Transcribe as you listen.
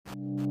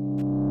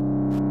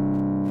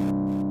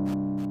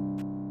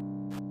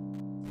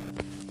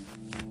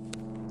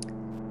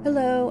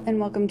Hello, and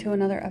welcome to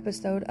another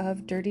episode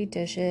of Dirty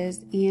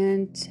Dishes.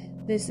 And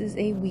this is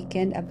a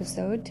weekend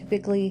episode.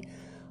 Typically,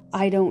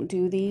 I don't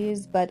do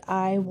these, but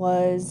I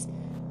was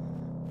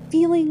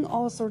feeling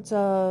all sorts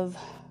of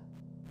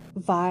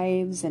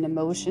vibes and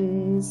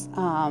emotions.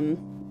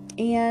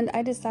 And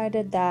I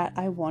decided that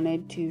I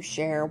wanted to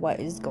share what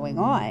is going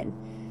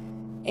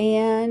on.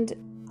 And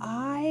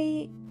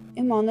I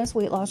am on this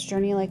weight loss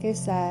journey, like I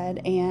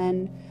said,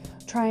 and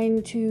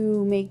trying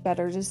to make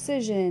better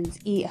decisions,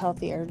 eat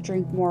healthier,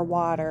 drink more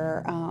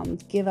water,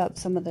 give up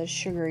some of the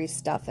sugary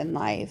stuff in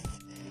life.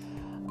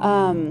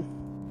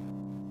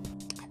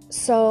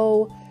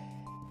 So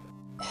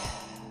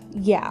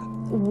yeah,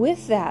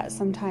 with that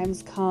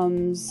sometimes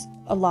comes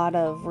a lot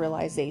of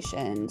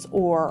realizations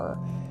or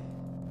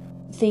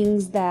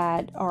things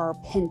that are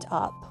pent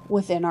up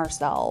within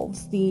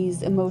ourselves.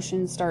 These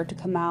emotions start to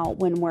come out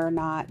when we're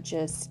not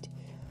just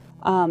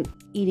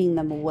eating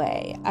them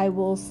away. I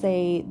will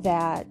say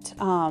that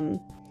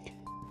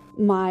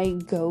my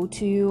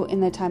go-to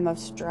in the time of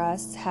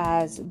stress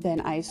has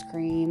been ice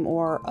cream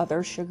or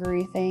other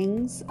sugary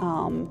things.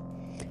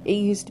 It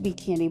used to be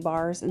candy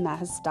bars, and that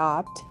has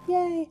stopped.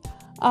 Yay!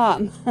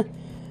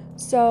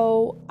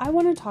 So I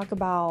want to talk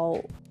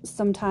about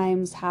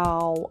sometimes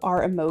how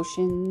our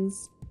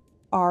emotions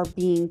are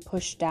being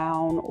pushed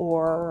down,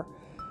 or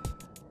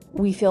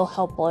we feel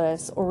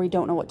helpless, or we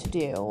don't know what to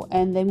do.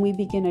 And then we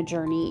begin a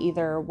journey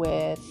either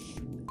with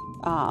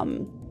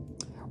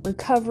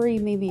recovery,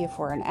 maybe if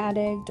we're an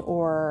addict,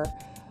 or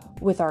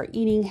with our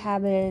eating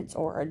habits,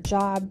 or a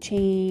job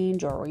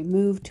change, or we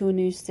move to a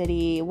new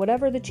city,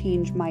 whatever the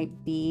change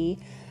might be.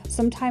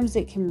 Sometimes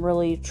it can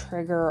really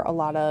trigger a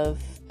lot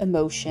of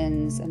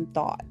emotions and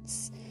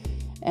thoughts.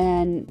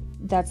 And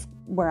that's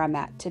where I'm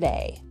at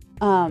today.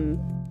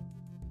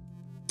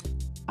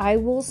 I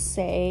will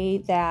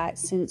say that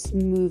since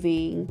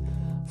moving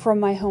from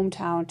my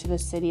hometown to the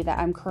city that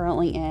I'm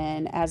currently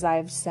in, as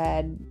I've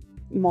said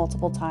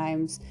multiple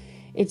times,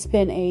 it's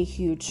been a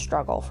huge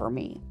struggle for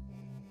me.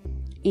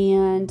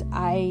 And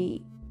I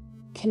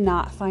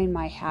cannot find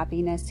my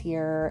happiness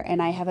here,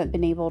 and I haven't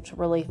been able to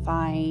really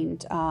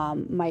find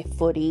my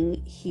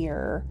footing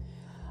here.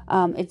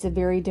 It's a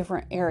very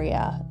different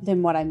area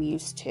than what I'm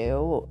used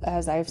to,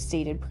 as I've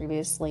stated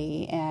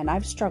previously, and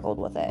I've struggled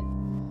with it.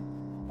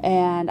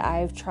 And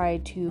I've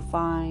tried to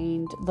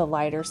find the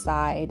lighter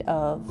side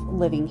of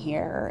living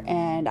here.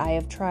 And I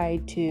have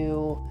tried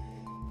to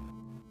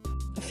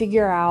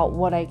figure out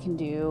what I can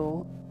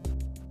do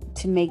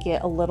to make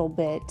it a little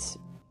bit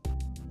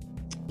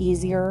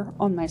easier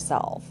on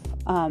myself.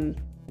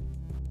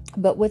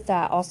 But with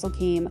that also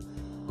came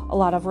a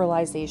lot of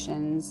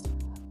realizations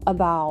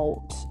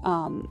about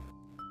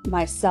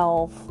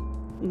myself,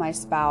 my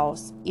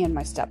spouse, and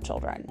my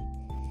stepchildren.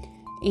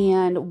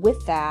 And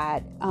with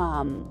that,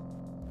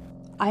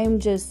 I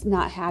am just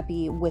not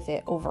happy with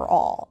it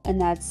overall.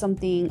 And that's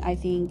something I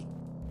think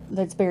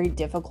that's very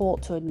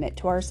difficult to admit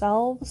to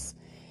ourselves.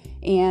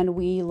 And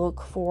we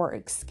look for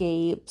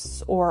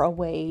escapes or a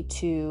way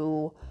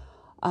to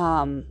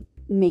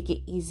make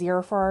it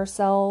easier for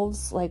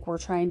ourselves. Like we're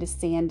trying to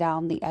sand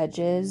down the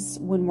edges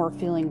when we're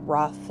feeling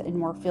rough and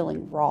we're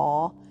feeling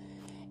raw.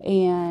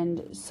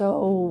 And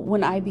so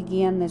when I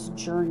began this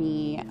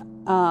journey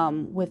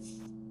with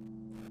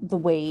the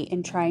weight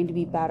and trying to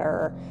be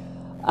better,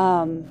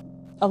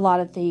 a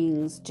lot of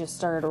things just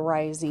started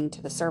rising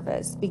to the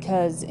surface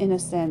because, in a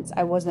sense,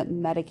 I wasn't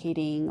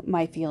medicating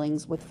my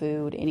feelings with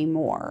food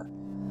anymore.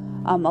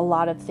 A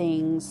lot of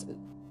things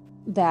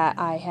that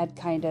I had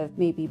kind of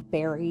maybe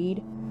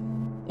buried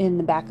in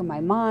the back of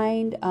my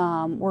mind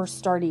were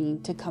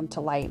starting to come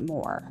to light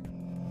more.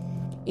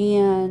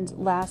 And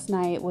last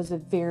night was a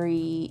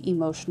very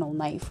emotional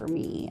night for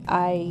me.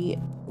 I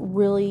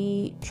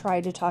really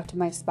tried to talk to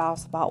my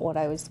spouse about what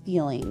I was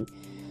feeling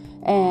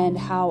and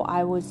how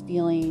I was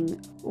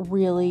feeling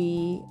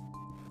really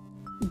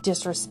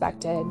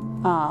disrespected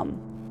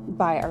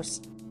by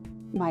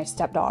my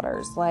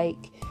stepdaughters. Like,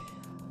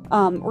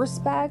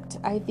 respect,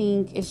 I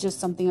think, is just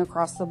something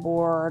across the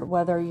board,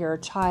 whether you're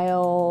a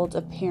child,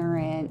 a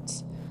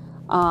parent,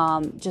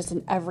 just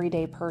an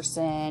everyday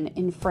person,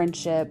 in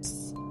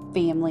friendships,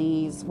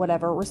 families,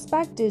 whatever.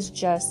 Respect is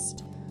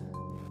just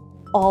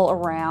all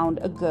around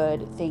a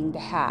good thing to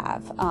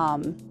have.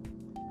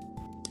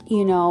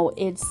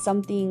 It's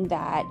something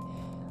that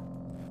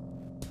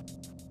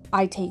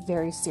I take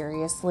very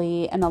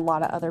seriously, and a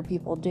lot of other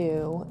people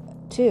do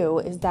too,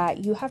 is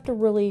that you have to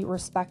really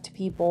respect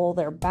people,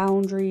 their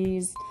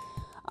boundaries,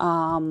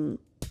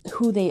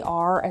 who they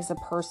are as a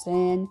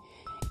person,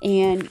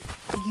 and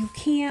you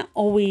can't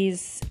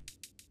always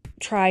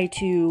try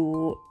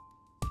to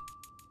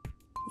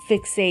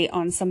fixate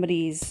on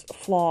somebody's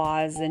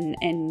flaws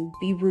and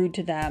be rude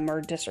to them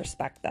or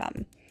disrespect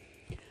them.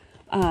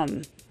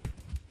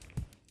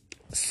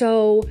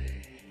 So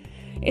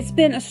It's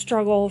been a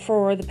struggle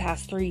for the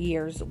past 3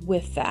 years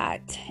with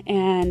that.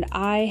 And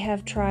I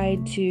have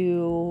tried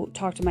to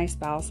talk to my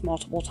spouse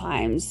multiple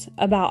times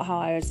about how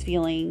I was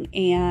feeling,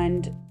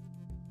 and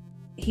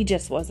he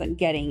just wasn't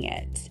getting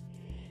it.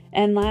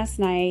 And last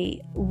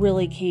night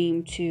really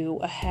came to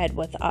a head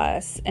with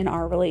us and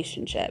our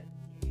relationship.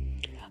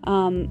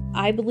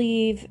 I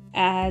believe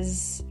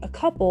as a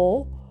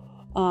couple,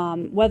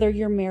 whether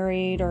you're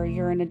married or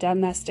you're in a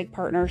domestic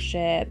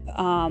partnership,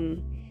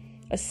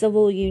 a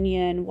civil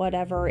union,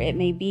 whatever it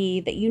may be,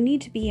 that you need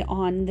to be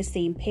on the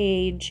same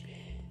page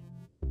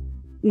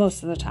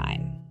most of the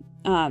time.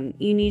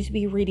 You need to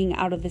be reading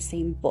out of the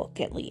same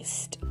book at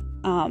least.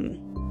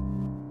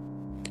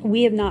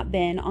 We have not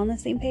been on the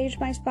same page,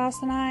 my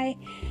spouse and I,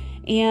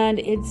 and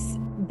it's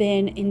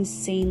been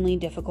insanely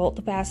difficult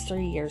the past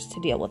 3 years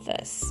to deal with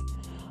this.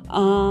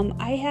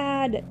 I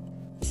had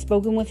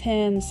spoken with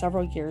him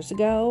several years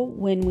ago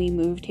when we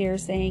moved here,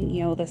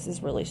 saying, this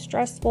is really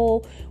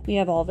stressful. We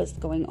have all this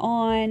going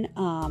on.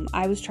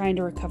 I was trying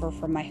to recover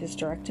from my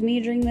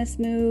hysterectomy during this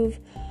move.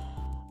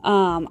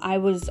 I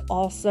was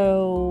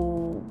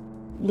also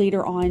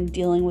later on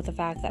dealing with the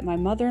fact that my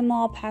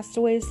mother-in-law passed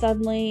away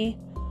suddenly.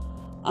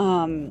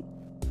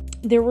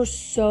 There were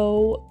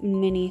so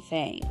many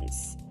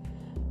things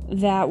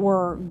that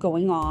were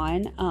going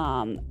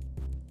on,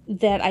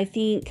 that I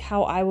think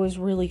how I was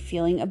really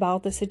feeling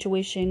about the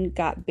situation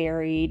got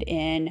buried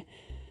in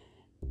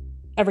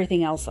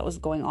everything else that was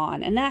going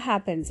on. And that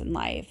happens in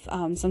life.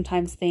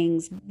 Sometimes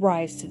things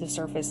rise to the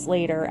surface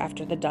later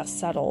after the dust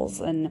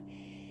settles, and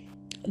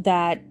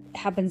that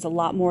happens a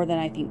lot more than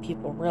I think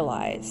people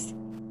realize.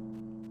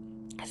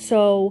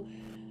 So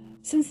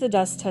since the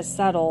dust has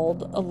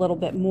settled a little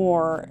bit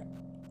more,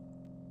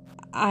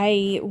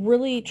 I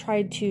really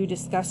tried to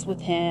discuss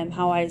with him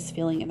how I was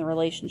feeling in the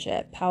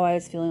relationship, how I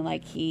was feeling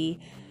like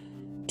he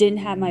didn't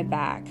have my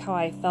back, how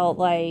I felt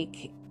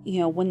like,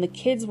 when the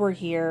kids were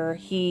here,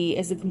 he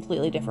is a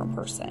completely different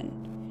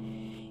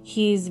person.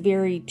 He's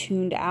very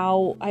tuned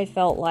out. I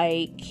felt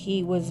like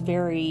he was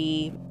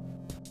very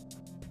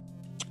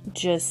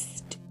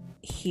just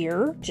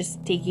here,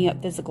 just taking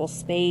up physical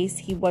space.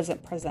 He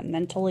wasn't present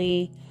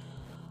mentally.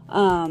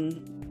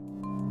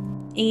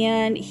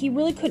 And he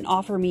really couldn't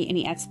offer me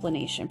any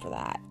explanation for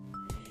that.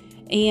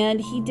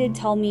 And he did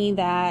tell me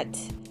that,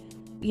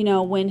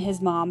 when his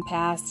mom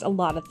passed, a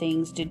lot of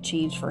things did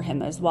change for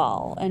him as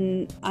well.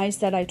 And I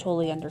said I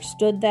totally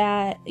understood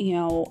that,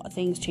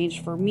 things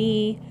changed for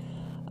me.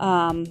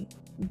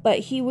 But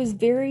he was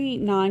very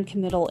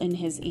non-committal in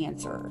his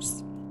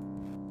answers.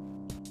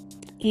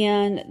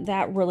 And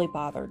that really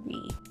bothered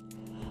me.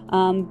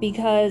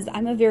 Because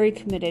I'm a very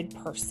committed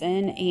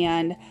person,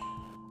 and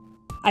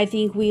I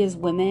think we as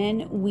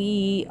women,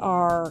 we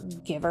are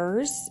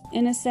givers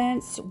in a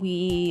sense.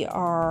 We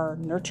are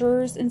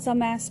nurturers in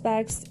some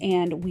aspects,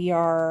 and we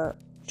are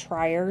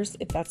triers,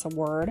 if that's a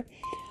word.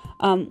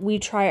 We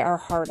try our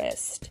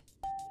hardest.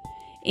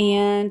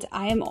 And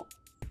I am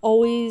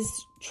always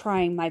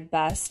trying my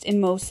best in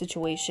most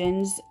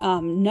situations.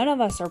 None of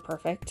us are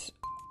perfect,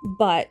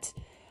 but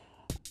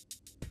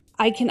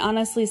I can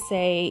honestly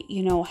say,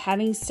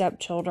 having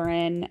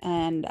stepchildren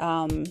and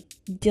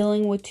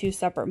dealing with two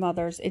separate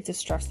mothers, it's a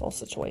stressful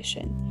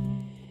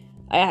situation.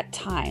 At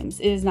times,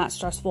 it is not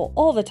stressful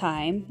all the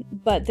time,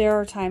 but there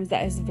are times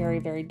that is very,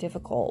 very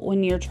difficult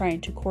when you're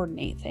trying to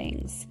coordinate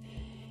things.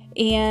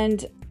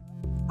 And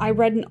I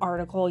read an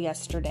article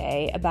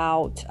yesterday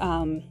about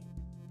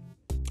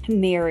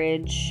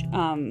marriage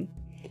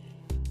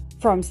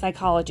from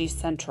Psychology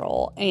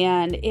Central,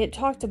 and it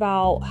talked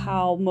about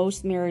how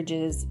most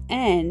marriages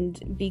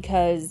end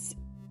because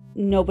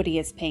nobody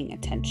is paying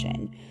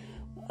attention.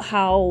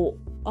 How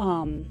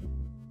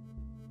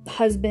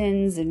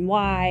husbands and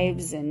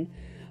wives and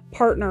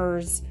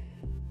partners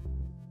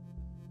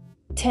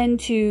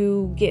tend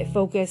to get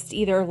focused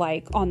either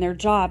like on their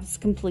jobs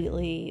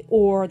completely,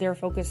 or they're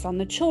focused on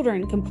the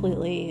children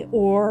completely,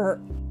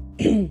 or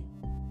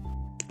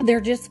they're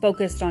just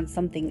focused on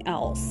something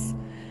else.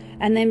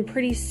 And then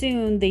pretty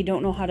soon they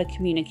don't know how to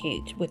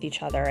communicate with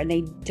each other, and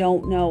they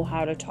don't know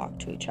how to talk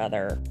to each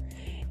other,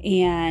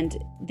 and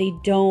they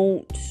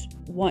don't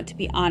want to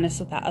be honest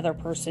with that other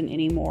person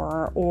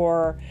anymore,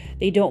 or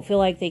they don't feel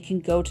like they can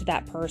go to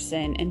that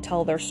person and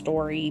tell their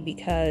story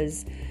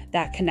because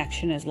that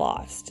connection is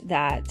lost.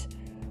 That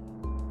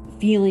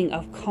feeling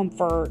of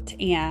comfort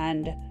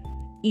and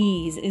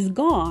ease is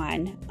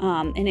gone,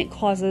 and it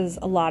causes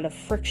a lot of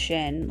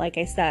friction, like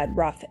I said,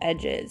 rough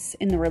edges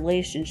in the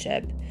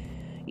relationship.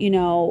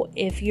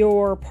 If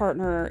your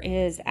partner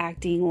is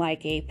acting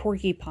like a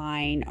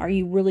porcupine, are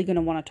you really going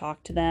to want to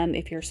talk to them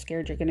if you're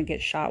scared you're going to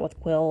get shot with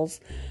quills?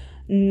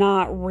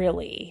 Not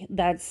really.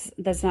 That's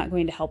not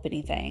going to help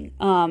anything.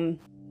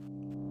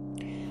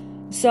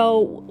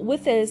 So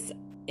with this,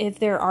 if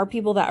there are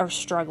people that are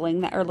struggling,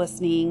 that are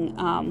listening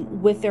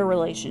with their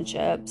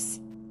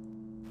relationships,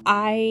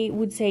 I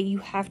would say you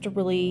have to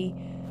really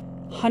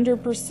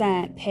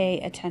 100% pay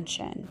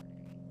attention.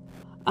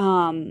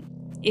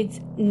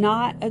 It's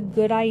not a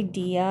good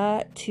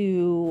idea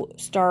to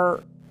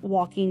start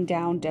walking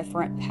down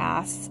different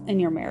paths in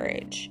your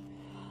marriage.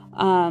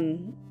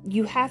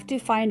 You have to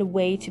find a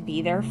way to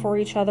be there for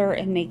each other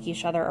and make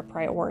each other a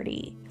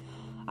priority.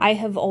 I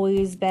have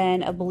always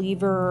been a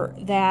believer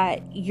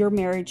that your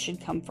marriage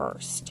should come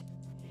first.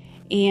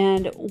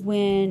 And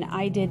when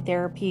I did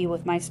therapy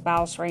with my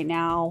spouse right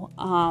now,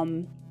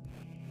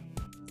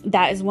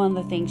 that is one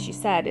of the things she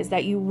said, is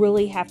that you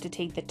really have to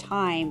take the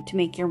time to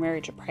make your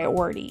marriage a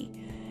priority.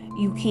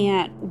 You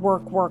can't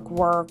work,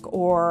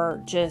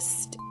 or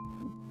just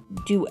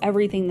do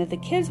everything that the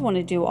kids want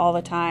to do all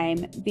the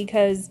time,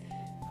 because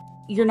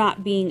you're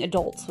not being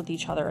adults with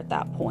each other at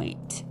that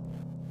point.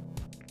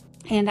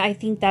 And I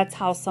think that's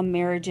how some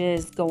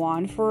marriages go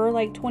on for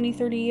like 20,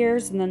 30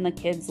 years, and then the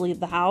kids leave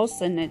the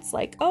house and it's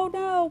like, oh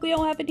no, we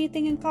don't have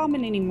anything in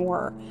common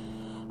anymore.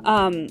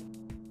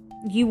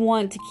 You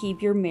want to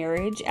keep your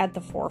marriage at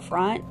the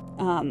forefront.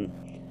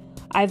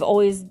 I've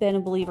always been a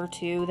believer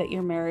too that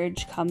your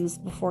marriage comes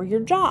before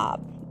your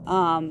job.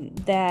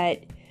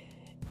 That,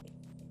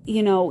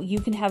 you know,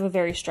 you can have a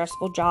very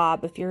stressful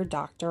job if you're a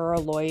doctor or a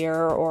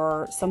lawyer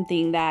or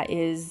something that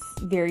is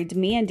very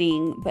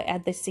demanding, but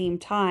at the same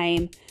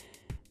time,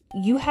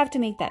 you have to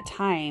make that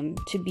time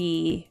to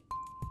be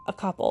a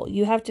couple.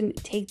 You have to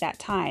take that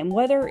time,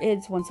 whether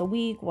it's once a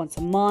week, once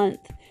a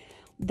month,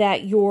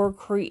 that you're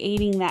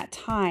creating that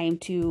time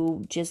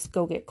to just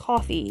go get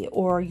coffee,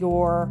 or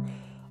you're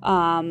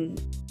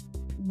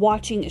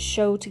watching a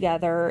show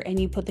together and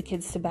you put the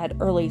kids to bed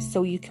early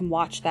so you can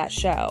watch that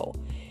show.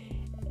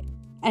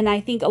 And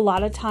I think a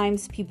lot of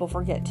times people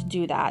forget to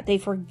do that. They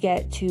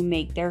forget to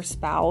make their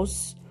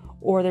spouse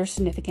or their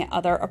significant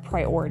other a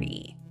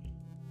priority.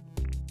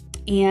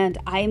 And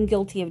I am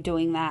guilty of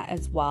doing that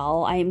as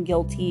well. I am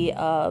guilty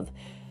of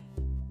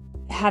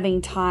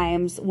having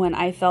times when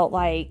I felt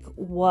like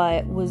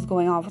what was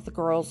going on with the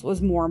girls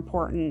was more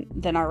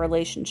important than our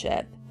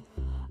relationship.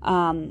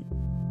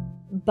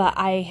 But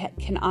I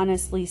can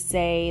honestly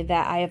say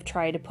that I have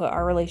tried to put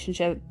our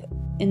relationship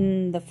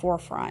in the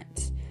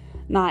forefront,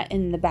 not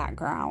in the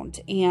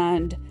background.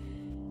 And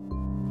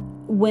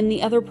when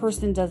the other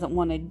person doesn't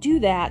want to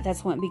do that,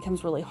 that's when it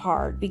becomes really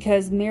hard,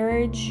 because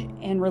marriage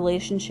and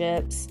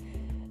relationships,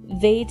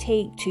 they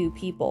take two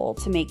people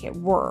to make it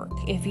work.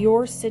 If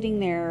you're sitting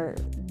there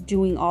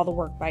doing all the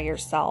work by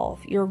yourself,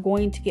 you're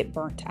going to get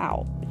burnt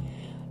out.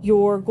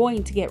 You're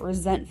going to get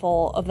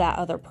resentful of that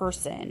other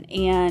person.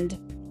 And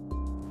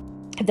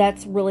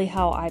that's really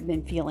how I've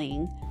been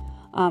feeling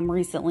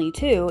recently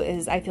too,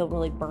 is I feel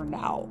really burned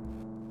out.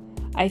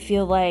 I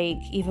feel like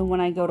even when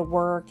I go to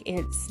work,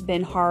 it's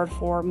been hard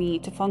for me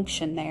to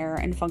function there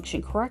and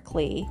function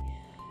correctly,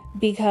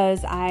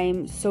 because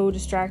I'm so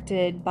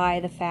distracted by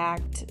the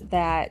fact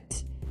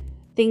that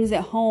things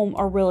at home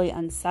are really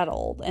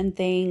unsettled and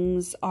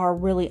things are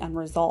really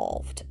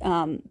unresolved.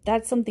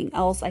 That's something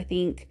else I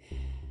think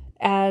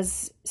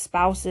as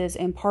spouses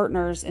and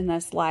partners in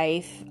this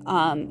life,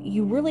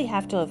 you really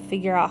have to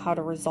figure out how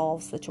to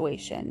resolve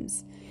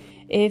situations.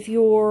 If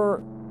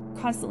you're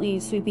constantly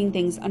sweeping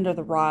things under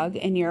the rug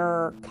and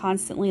you're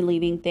constantly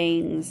leaving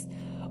things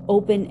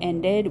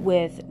open-ended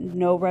with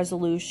no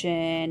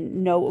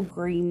resolution, no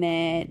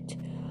agreement,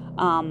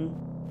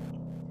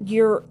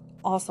 you're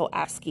also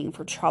asking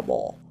for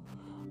trouble,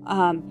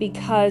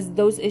 because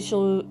those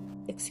issues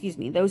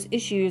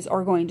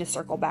are going to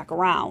circle back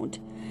around.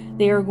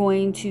 They are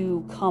going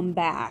to come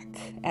back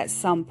at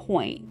some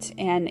point.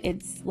 And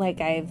it's like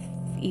I've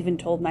even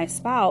told my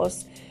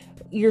spouse,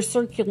 you're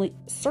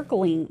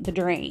circling the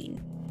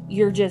drain.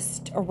 You're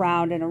just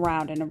around and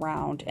around and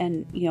around.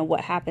 And you know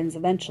what happens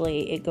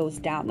eventually, it goes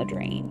down the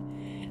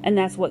drain. And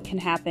that's what can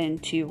happen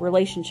to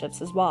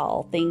relationships as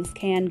well. Things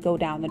can go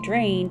down the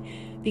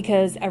drain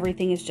because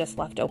everything is just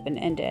left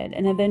open-ended.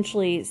 And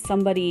eventually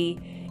somebody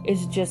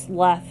is just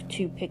left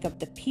to pick up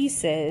the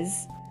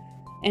pieces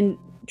and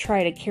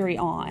try to carry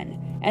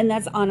on. And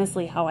that's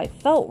honestly how I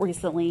felt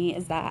recently,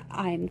 is that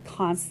I'm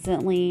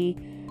constantly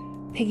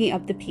picking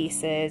up the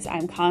pieces.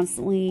 I'm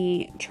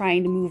constantly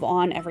trying to move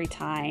on every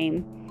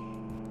time.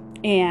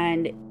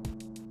 And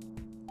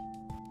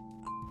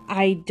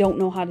I don't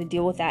know how to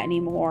deal with that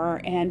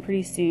anymore. And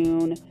pretty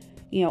soon,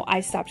 you know,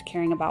 I stopped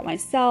caring about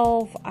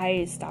myself.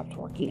 I stopped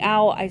working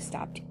out. I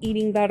stopped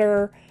eating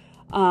better.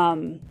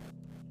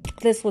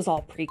 This was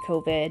all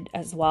pre-COVID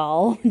as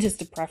well, just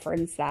to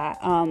preference that.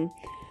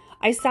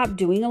 I stopped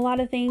doing a lot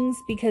of things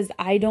because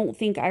I don't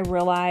think I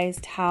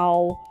realized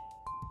how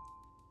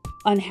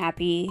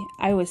unhappy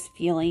I was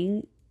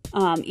feeling.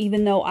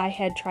 Even though I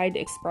had tried to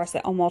express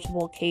it on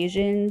multiple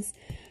occasions,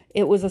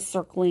 it was a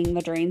circling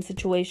the drain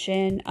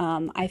situation.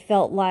 I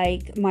felt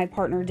like my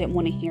partner didn't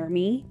want to hear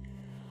me.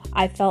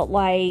 I felt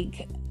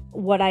like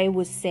what I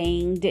was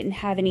saying didn't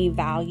have any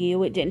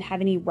value. It didn't have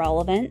any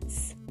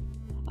relevance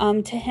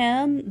to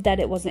him, that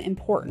it wasn't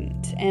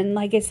important. And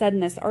like I said in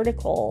this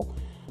article,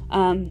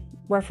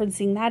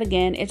 referencing that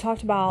again, it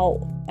talked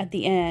about at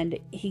the end,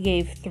 he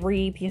gave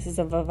 3 pieces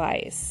of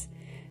advice.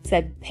 It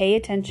said, pay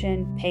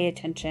attention, pay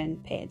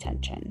attention, pay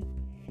attention.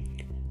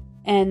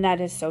 And that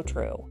is so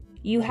true.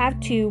 You have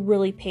to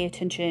really pay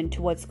attention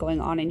to what's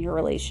going on in your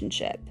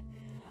relationship.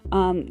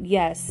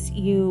 Yes,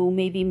 you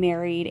may be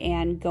married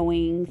and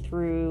going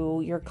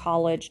through your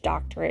college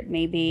doctorate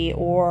maybe,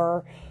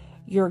 or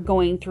you're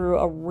going through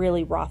a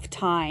really rough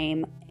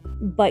time,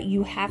 but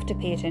you have to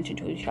pay attention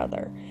to each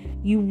other.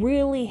 You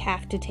really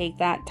have to take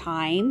that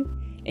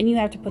time and you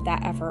have to put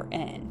that effort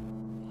in.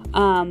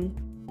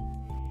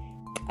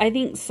 I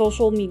think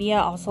social media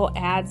also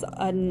adds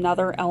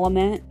another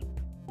element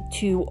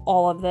to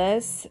all of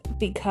this,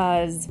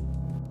 because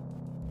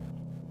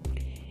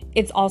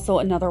it's also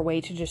another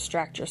way to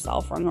distract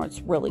yourself from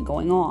what's really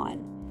going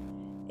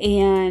on.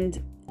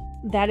 And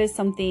that is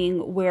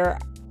something where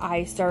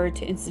I started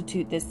to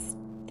institute this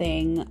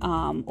thing,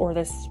 or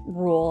this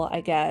rule,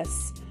 I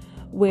guess,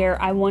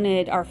 where I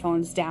wanted our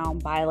phones down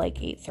by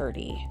like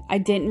 8:30. I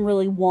didn't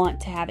really want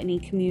to have any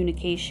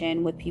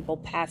communication with people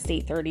past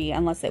 8:30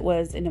 unless it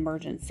was an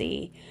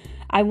emergency.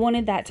 I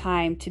wanted that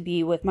time to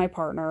be with my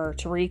partner,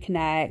 to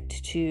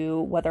reconnect,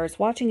 to whether it's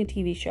watching a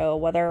TV show,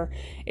 whether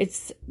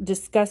it's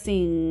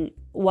discussing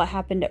what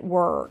happened at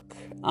work.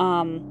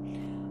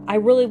 I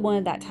really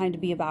wanted that time to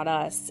be about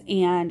us.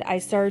 And I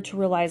started to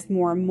realize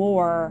more and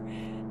more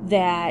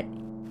that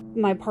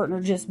my partner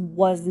just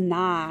was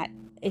not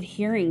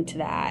adhering to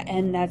that.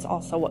 And that's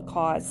also what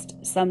caused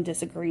some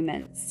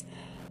disagreements.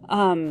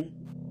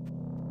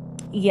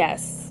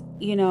 Yes.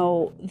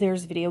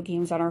 There's video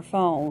games on our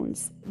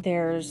phones.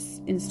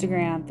 There's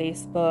Instagram,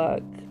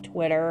 Facebook,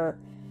 Twitter,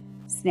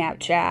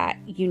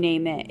 Snapchat, you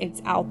name it.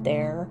 It's out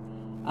there.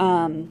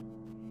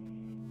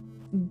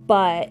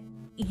 But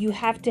you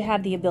have to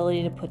have the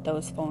ability to put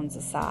those phones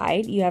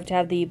aside. You have to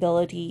have the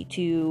ability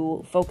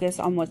to focus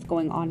on what's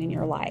going on in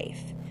your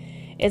life.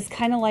 It's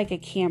kind of like a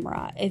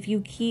camera. If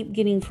you keep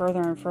getting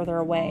further and further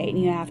away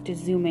and you have to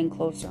zoom in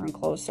closer and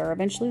closer,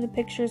 eventually the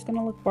picture is going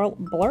to look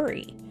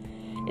blurry.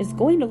 It's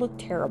going to look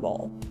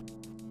terrible.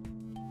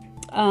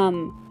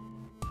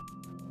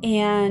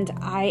 And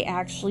I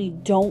actually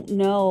don't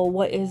know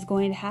what is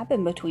going to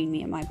happen between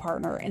me and my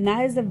partner. And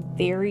that is a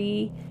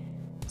very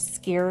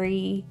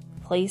scary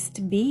place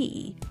to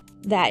be,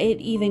 that it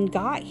even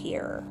got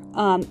here.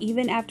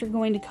 Even after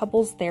going to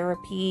couples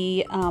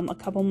therapy a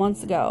couple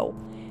months ago,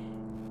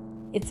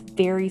 it's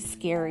very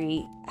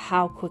scary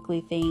how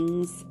quickly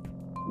things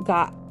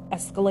got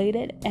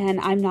escalated. And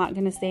I'm not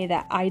going to say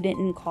that I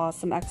didn't cause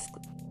some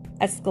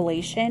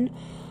escalation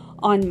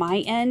on my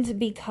end,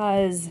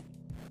 because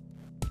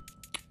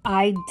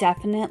I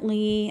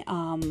definitely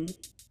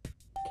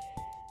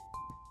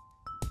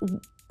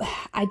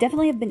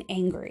have been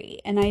angry,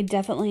 and I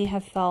definitely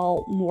have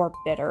felt more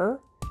bitter,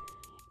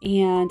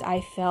 and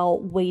I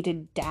felt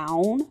weighted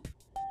down.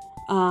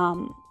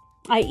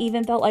 I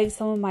even felt like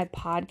some of my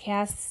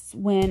podcasts,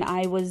 when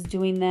I was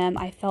doing them,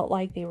 I felt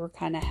like they were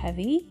kind of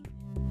heavy.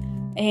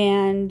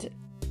 And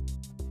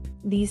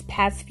these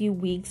past few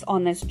weeks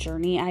on this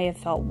journey, I have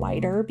felt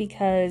lighter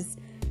because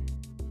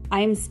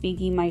I'm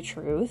speaking my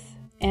truth.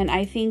 And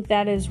I think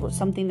that is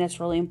something that's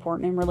really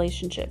important in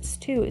relationships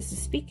too, is to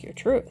speak your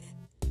truth.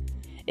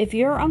 If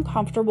you're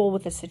uncomfortable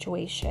with a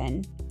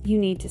situation, you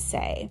need to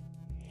say.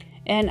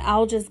 And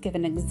I'll just give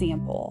an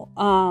example.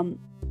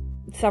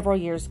 Several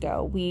years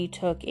ago, we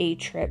took a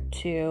trip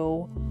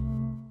to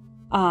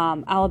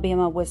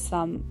Alabama with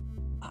some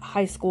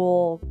high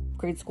school,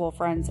 grade school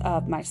friends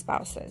of my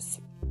spouse's.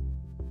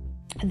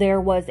 There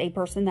was a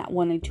person that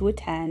wanted to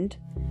attend.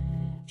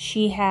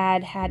 She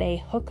had a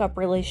hookup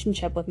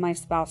relationship with my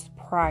spouse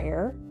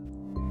prior.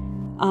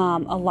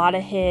 A lot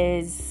of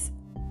his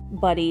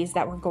buddies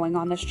that were going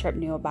on this trip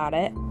knew about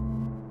it.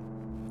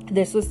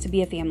 This was to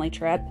be a family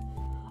trip.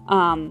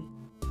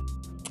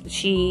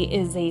 She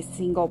is a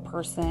single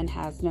person,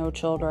 has no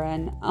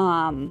children.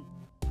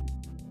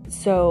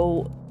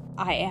 So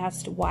I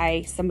asked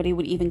why somebody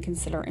would even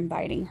consider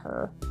inviting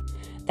her.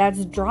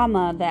 That's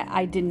drama that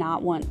I did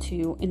not want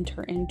to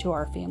enter into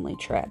our family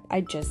trip.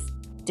 I just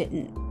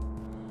didn't.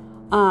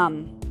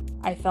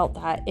 I felt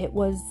that it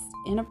was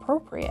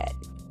inappropriate.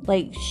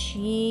 Like,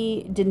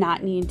 she did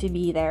not need to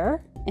be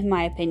there, in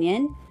my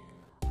opinion.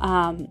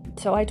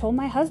 So I told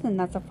my husband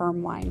that's a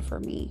firm line for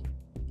me.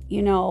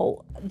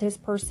 This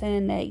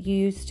person that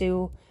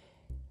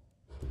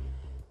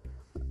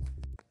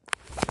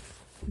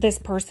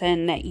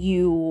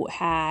you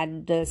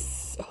had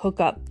this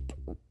hookup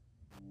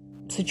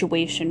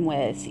situation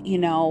with,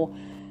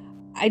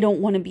 I don't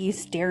want to be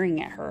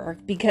staring at her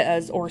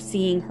or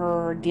seeing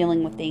her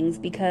dealing with things,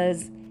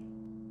 because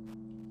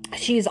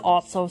she's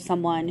also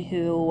someone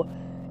who,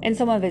 and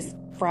some of his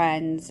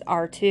friends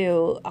are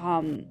too,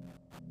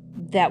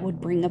 that would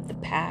bring up the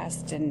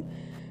past and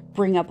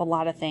bring up a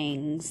lot of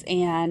things.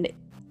 And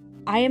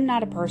I am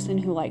not a person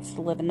who likes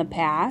to live in the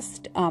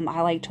past.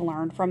 I like to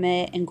learn from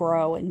it and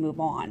grow and move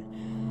on.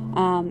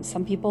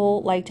 Some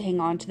people like to hang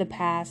on to the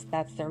past.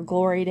 That's their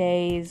glory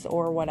days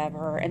or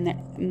whatever.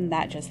 And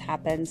that just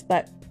happens.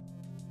 But,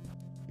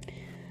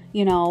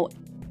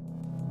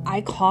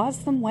 I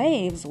caused some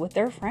waves with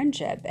their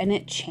friendship, and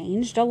it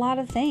changed a lot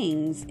of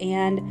things.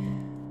 And,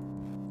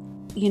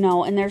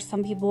 and there's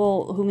some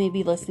people who may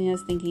be listening to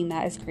this thinking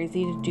that is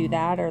crazy to do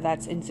that, or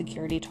that's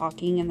insecurity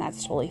talking, and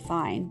that's totally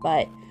fine.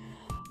 But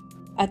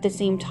at the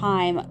same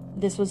time,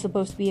 this was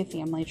supposed to be a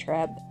family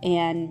trip,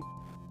 and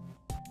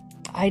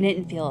I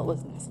didn't feel it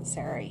was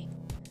necessary.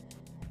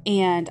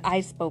 And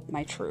I spoke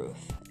my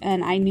truth.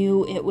 And I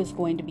knew it was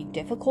going to be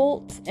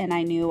difficult, and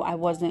I knew I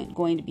wasn't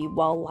going to be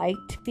well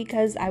liked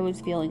because I was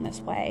feeling this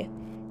way.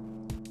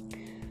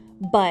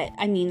 But,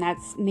 I mean,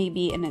 that's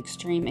maybe an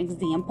extreme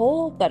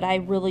example, but I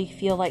really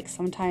feel like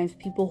sometimes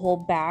people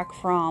hold back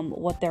from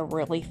what they're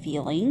really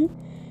feeling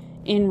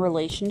in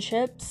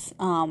relationships.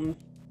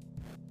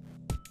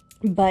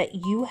 But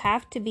you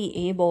have to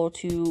be able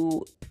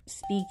to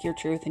speak your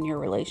truth in your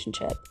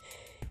relationship.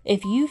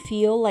 If you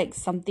feel like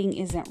something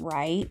isn't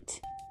right,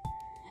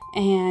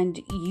 and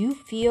you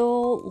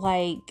feel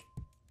like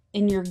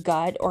in your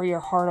gut or your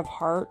heart of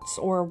hearts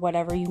or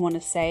whatever you want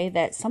to say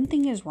that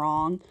something is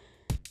wrong,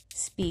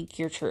 speak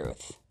your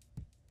truth.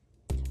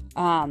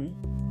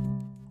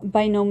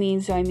 By no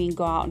means do I mean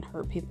go out and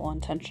hurt people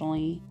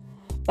intentionally,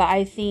 but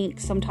I think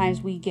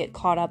sometimes we get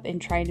caught up in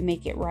trying to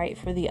make it right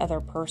for the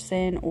other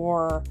person,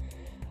 or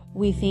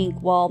we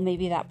think, well,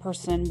 maybe that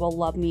person will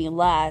love me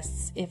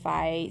less if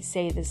I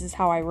say this is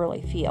how I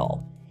really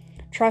feel.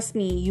 Trust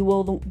me, you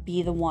will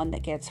be the one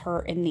that gets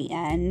hurt in the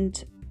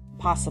end,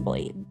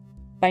 possibly,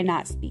 by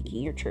not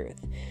speaking your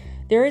truth.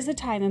 There is a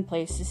time and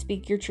place to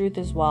speak your truth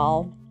as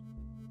well.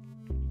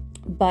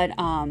 But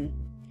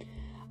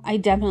I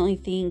definitely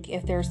think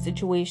if there are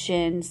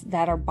situations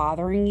that are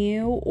bothering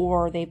you,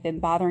 or they've been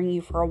bothering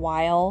you for a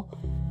while,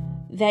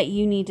 that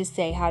you need to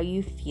say how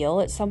you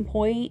feel at some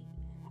point.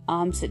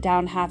 Sit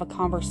down and have a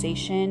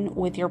conversation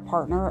with your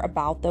partner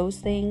about those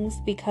things,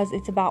 because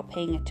it's about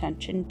paying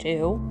attention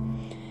too.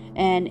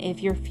 And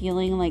if you're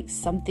feeling like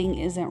something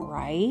isn't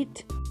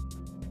right,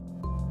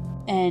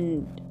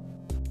 and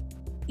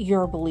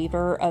you're a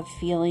believer of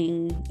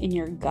feeling in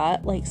your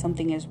gut like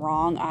something is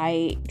wrong,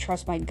 I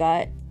trust my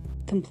gut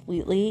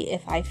completely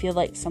if I feel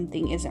like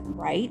something isn't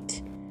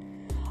right.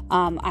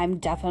 I'm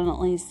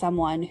definitely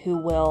someone who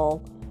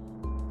will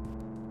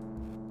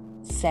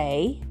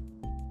say,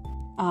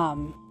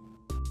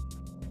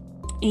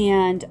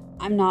 and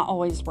I'm not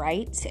always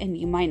right, and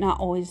you might not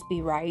always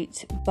be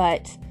right,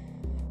 but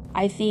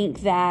I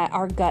think that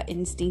our gut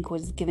instinct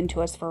was given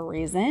to us for a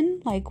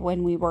reason, like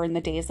when we were in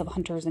the days of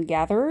hunters and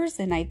gatherers,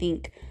 and I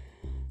think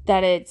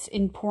that it's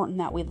important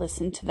that we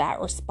listen to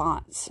that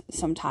response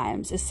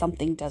sometimes if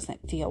something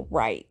doesn't feel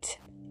right.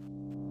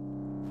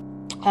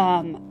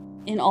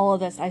 In all of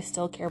this, I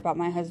still care about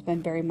my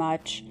husband very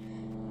much,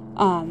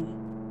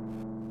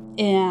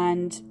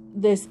 and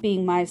this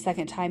being my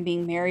second time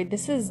being married,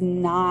 this is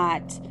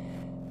not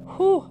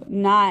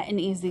an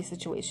easy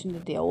situation to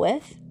deal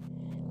with.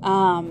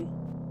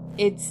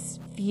 It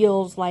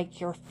feels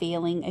like you're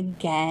failing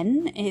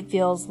again. It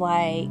feels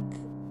like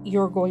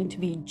you're going to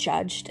be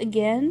judged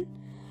again,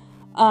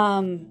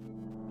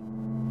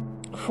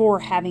 for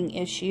having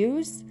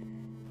issues.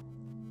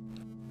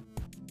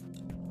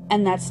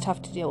 And that's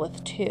tough to deal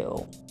with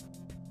too.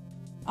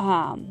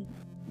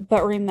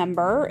 But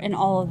remember in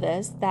all of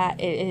this that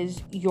it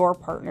is your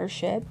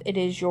partnership. It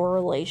is your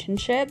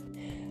relationship.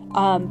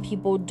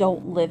 People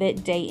don't live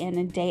it day in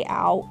and day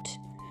out.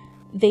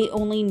 They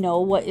only know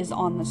what is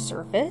on the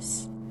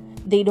surface.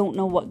 They don't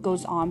know what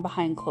goes on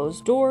behind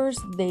closed doors.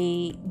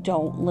 They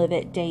don't live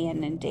it day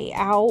in and day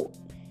out.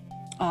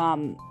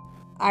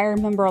 I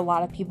remember a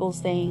lot of people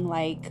saying,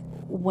 like,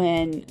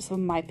 when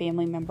some of my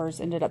family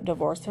members ended up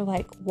divorced, they're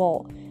like,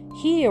 well,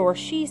 he or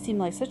she seemed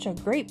like such a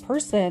great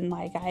person.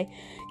 Like, I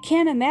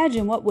can't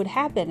imagine what would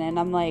happen. And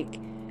I'm like,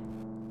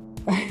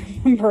 I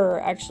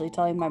remember actually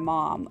telling my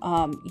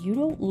mom, you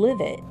don't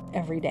live it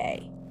every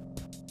day.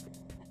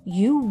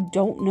 You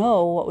don't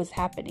know what was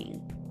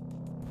happening.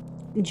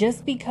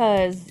 Just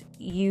because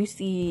you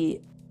see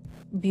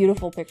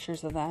beautiful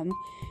pictures of them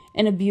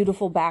and a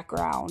beautiful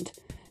background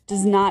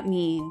does not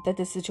mean that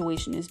the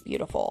situation is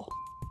beautiful.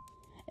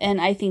 And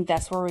I think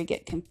that's where we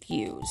get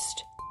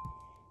confused.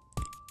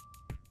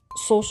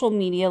 Social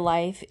media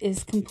life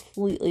is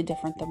completely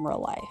different than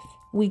real life.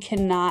 We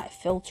cannot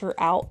filter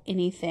out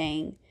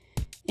anything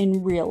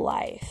in real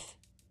life.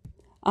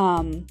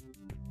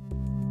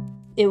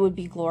 It would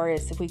be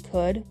glorious if we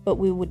could, but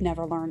we would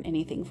never learn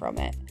anything from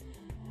it.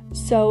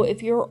 So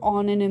if you're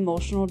on an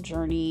emotional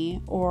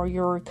journey, or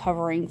you're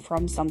recovering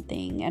from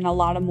something and a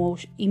lot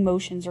of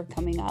emotions are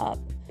coming up,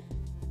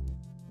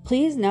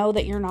 please know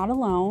that you're not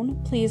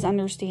alone. Please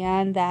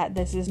understand that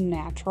this is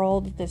natural,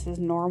 that this is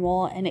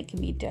normal, and it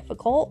can be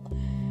difficult.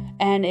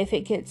 And if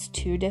it gets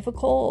too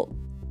difficult,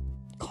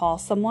 call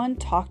someone,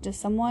 talk to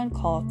someone,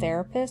 call a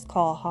therapist,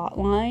 call a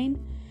hotline,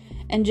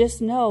 and just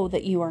know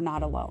that you are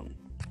not alone.